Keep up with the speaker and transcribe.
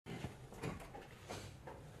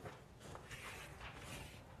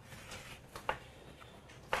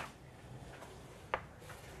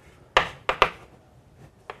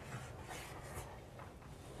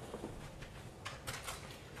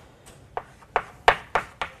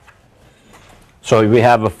So we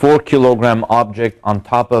have a 4-kilogram object on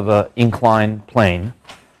top of an inclined plane,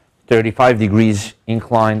 35 degrees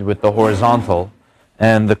inclined with the horizontal.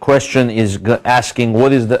 And the question is asking,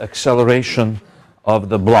 what is the acceleration of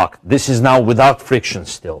the block? This is now without friction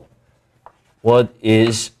still. What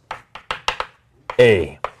is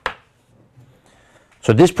A?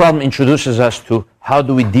 So this problem introduces us to how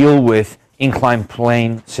do we deal with inclined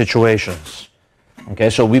plane situations. Okay,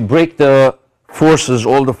 so we break the forces,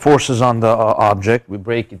 all the forces on the object, we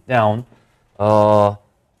break it down. The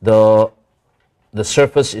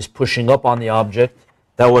surface is pushing up on the object.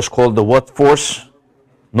 That was called the what force?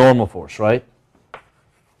 Normal force, right?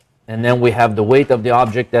 And then we have the weight of the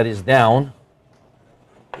object that is down,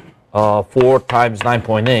 4 times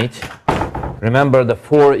 9.8. Remember, the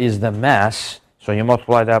 4 is the mass, so you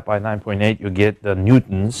multiply that by 9.8, you get the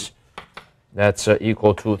newtons. That's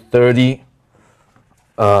equal to 39.2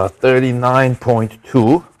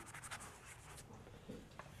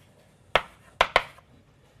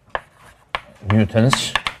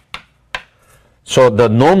 newtons. So the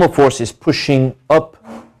normal force is pushing up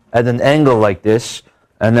at an angle like this,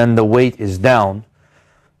 and then the weight is down,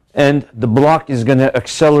 and the block is going to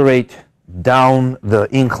accelerate down the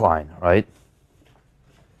incline, right?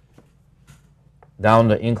 Down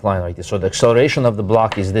the incline like this. So the acceleration of the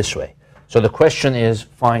block is this way. So the question is,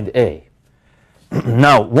 find A.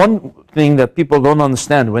 Now, one thing that people don't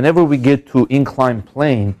understand, whenever we get to inclined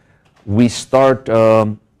plane, we start,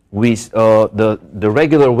 the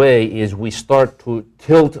regular way is we start to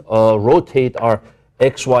tilt, rotate our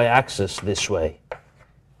XY axis this way.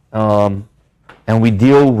 And we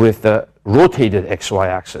deal with the rotated XY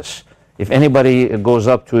axis. If anybody goes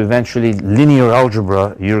up to eventually linear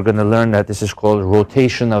algebra, you're going to learn that this is called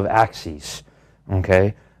rotation of axes.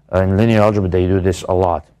 Okay? In linear algebra, they do this a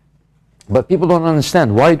lot. But people don't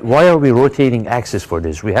understand, why are we rotating axis for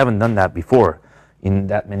this? We haven't done that before in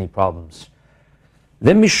that many problems.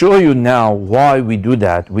 Let me show you now why we do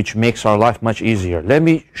that, which makes our life much easier. Let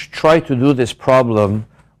me try to do this problem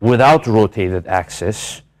without rotated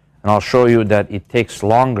axis, and I'll show you that it takes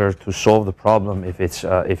longer to solve the problem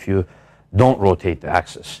if you don't rotate the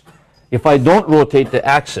axis. If I don't rotate the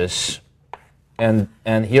axis, and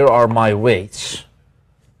here are my weights,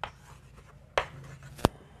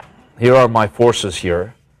 here are my forces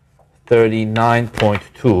here,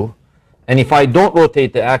 39.2, and if I don't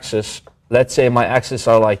rotate the axis, let's say my axes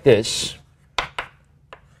are like this,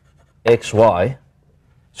 XY.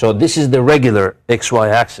 So this is the regular XY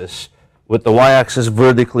axis with the Y-axis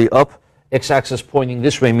vertically up, X-axis pointing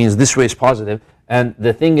this way means this way is positive, and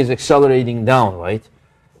the thing is accelerating down, right?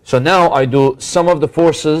 So now I do sum of the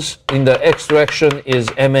forces in the X direction is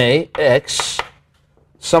MA, X.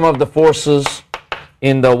 Sum of the forces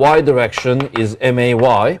in the Y direction is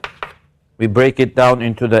MAY. We break it down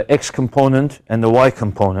into the X component and the Y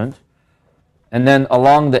component. And then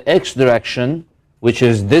along the X direction, which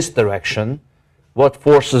is this direction, what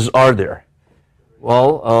forces are there?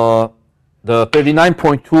 Well, the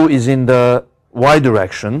 39.2 is in the Y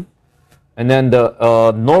direction, and then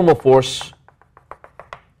the normal force,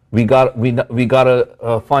 we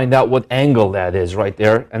gotta find out what angle that is right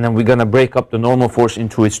there, and then we're gonna break up the normal force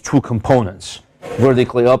into its two components,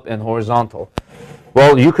 vertically up and horizontal.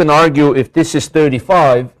 Well, you can argue if this is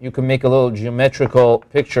 35, you can make a little geometrical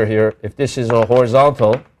picture here. If this is a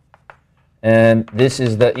horizontal and this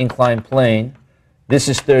is the inclined plane, this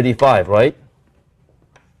is 35, right?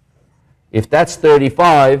 If that's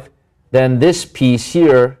 35, then this piece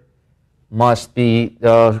here must be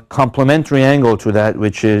the complementary angle to that,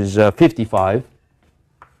 which is 55.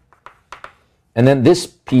 And then this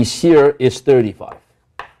piece here is 35.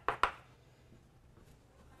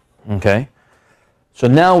 Okay? So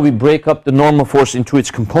now we break up the normal force into its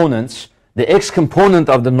components. The X component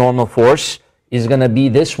of the normal force is going to be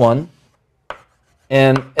this one,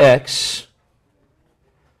 and X.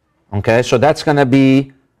 Okay, so that's going to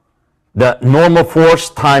be the normal force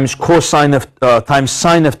times cosine of times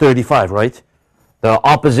sine of 35, right? The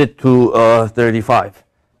opposite to 35.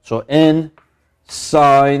 So n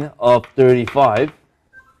sine of 35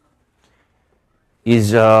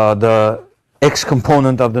 is the X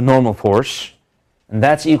component of the normal force. And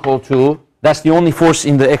that's equal to, that's the only force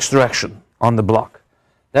in the X direction on the block.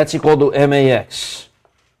 That's equal to MAX.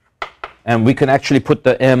 And we can actually put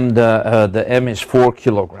the M, the M is 4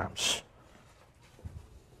 kilograms.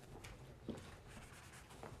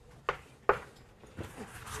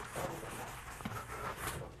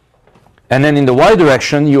 And then in the Y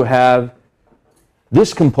direction, you have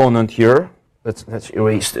this component here. Let's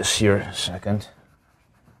erase this here a second.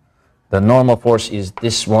 The normal force is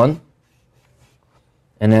this one.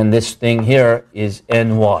 And then this thing here is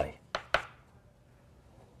NY.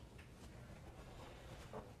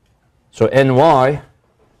 So ny,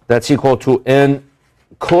 that's equal to n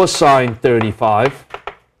cosine 35.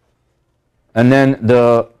 And then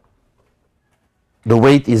the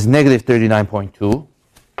weight is negative 39.2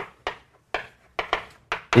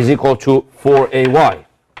 is equal to 4ay.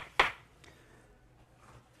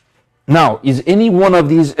 Now, is any one of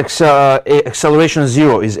these accelerations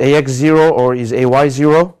 0? Is ax 0 or is ay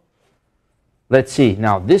 0? Let's see.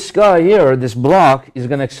 Now, this guy here, this block, is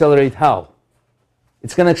going to accelerate how?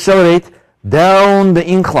 It's going to accelerate down the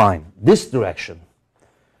incline, this direction.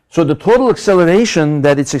 So the total acceleration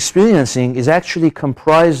that it's experiencing is actually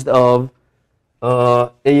comprised of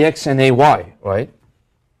ax and ay, right?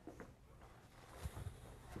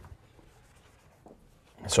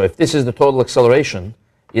 So if this is the total acceleration,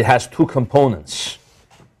 it has two components,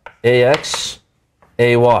 ax,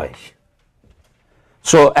 ay.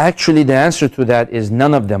 So actually the answer to that is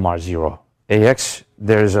none of them are 0. Ax,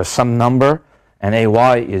 there's some number, and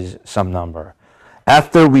ay is some number.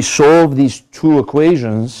 After we solve these two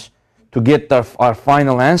equations to get our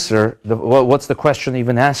final answer, what's the question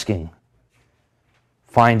even asking?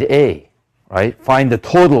 Find a, right? Find the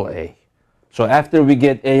total a. So after we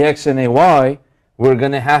get ax and ay, we're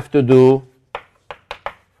going to have to do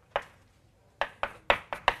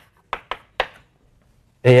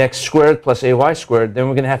ax squared plus ay squared, then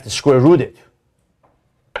we're going to have to square root it.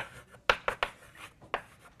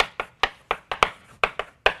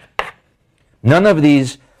 None of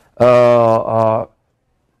these Newton's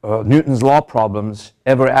law problems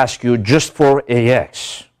ever ask you just for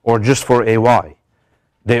ax or just for ay.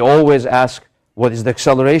 They always ask what is the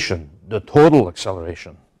acceleration, the total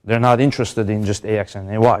acceleration. They're not interested in just ax and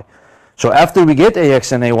ay. So after we get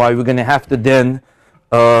ax and ay, we're going to have to then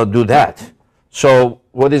do that. So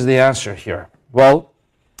what is the answer here? Well,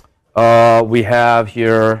 we have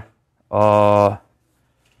here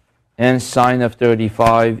n sine of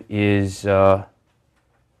 35 is, oh,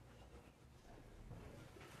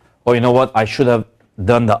 you know what? I should have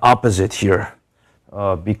done the opposite here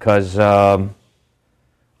because the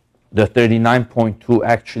 39.2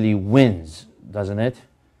 actually wins, doesn't it?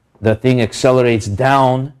 The thing accelerates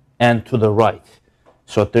down and to the right.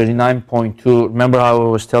 So 39.2, remember how I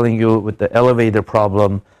was telling you with the elevator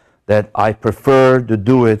problem that I prefer to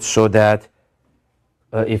do it so that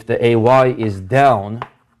if the ay is down,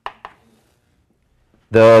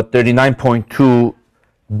 the 39.2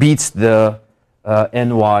 beats the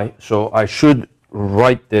ny. So I should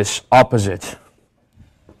write this opposite.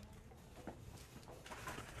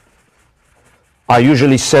 I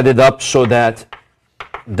usually set it up so that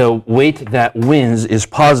the weight that wins is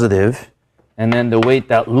positive, and then the weight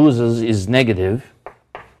that loses is negative.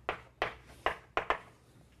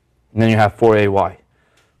 And then you have 4ay.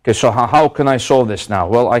 Okay, so how can I solve this now?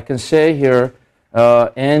 Well, I can say here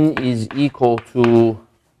n is equal to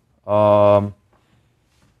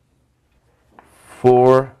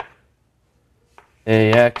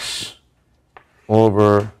 4ax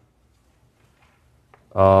over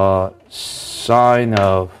sine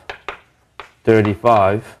of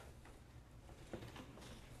 35.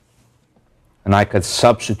 And I could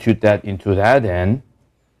substitute that into that n.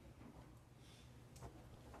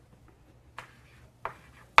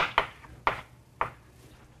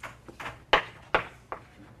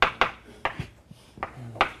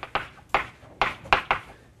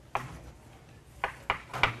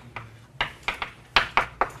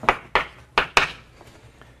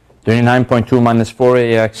 (39.2 minus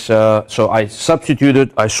 4ax). So I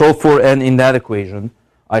substituted, I solved for n in that equation.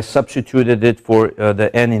 I substituted it for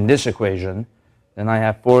the n in this equation. Then I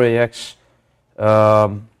have 4ax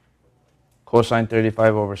cosine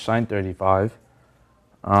 35 over sine 35.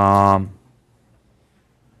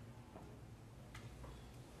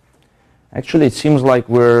 Actually, it seems like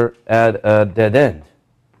we're at a dead end.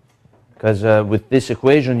 Because with this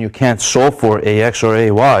equation, you can't solve for ax or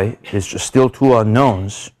ay. It's just still two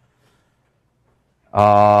unknowns.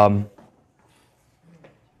 Are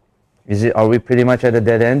we pretty much at a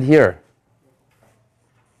dead end here?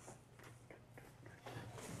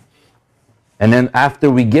 And then after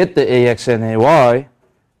we get the ax and ay,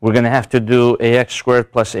 we're going to have to do ax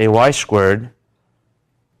squared plus ay squared.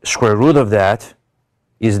 Square root of that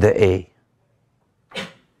is the a.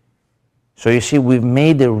 So you see, we've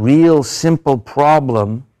made a real simple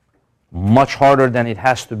problem much harder than it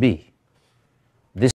has to be.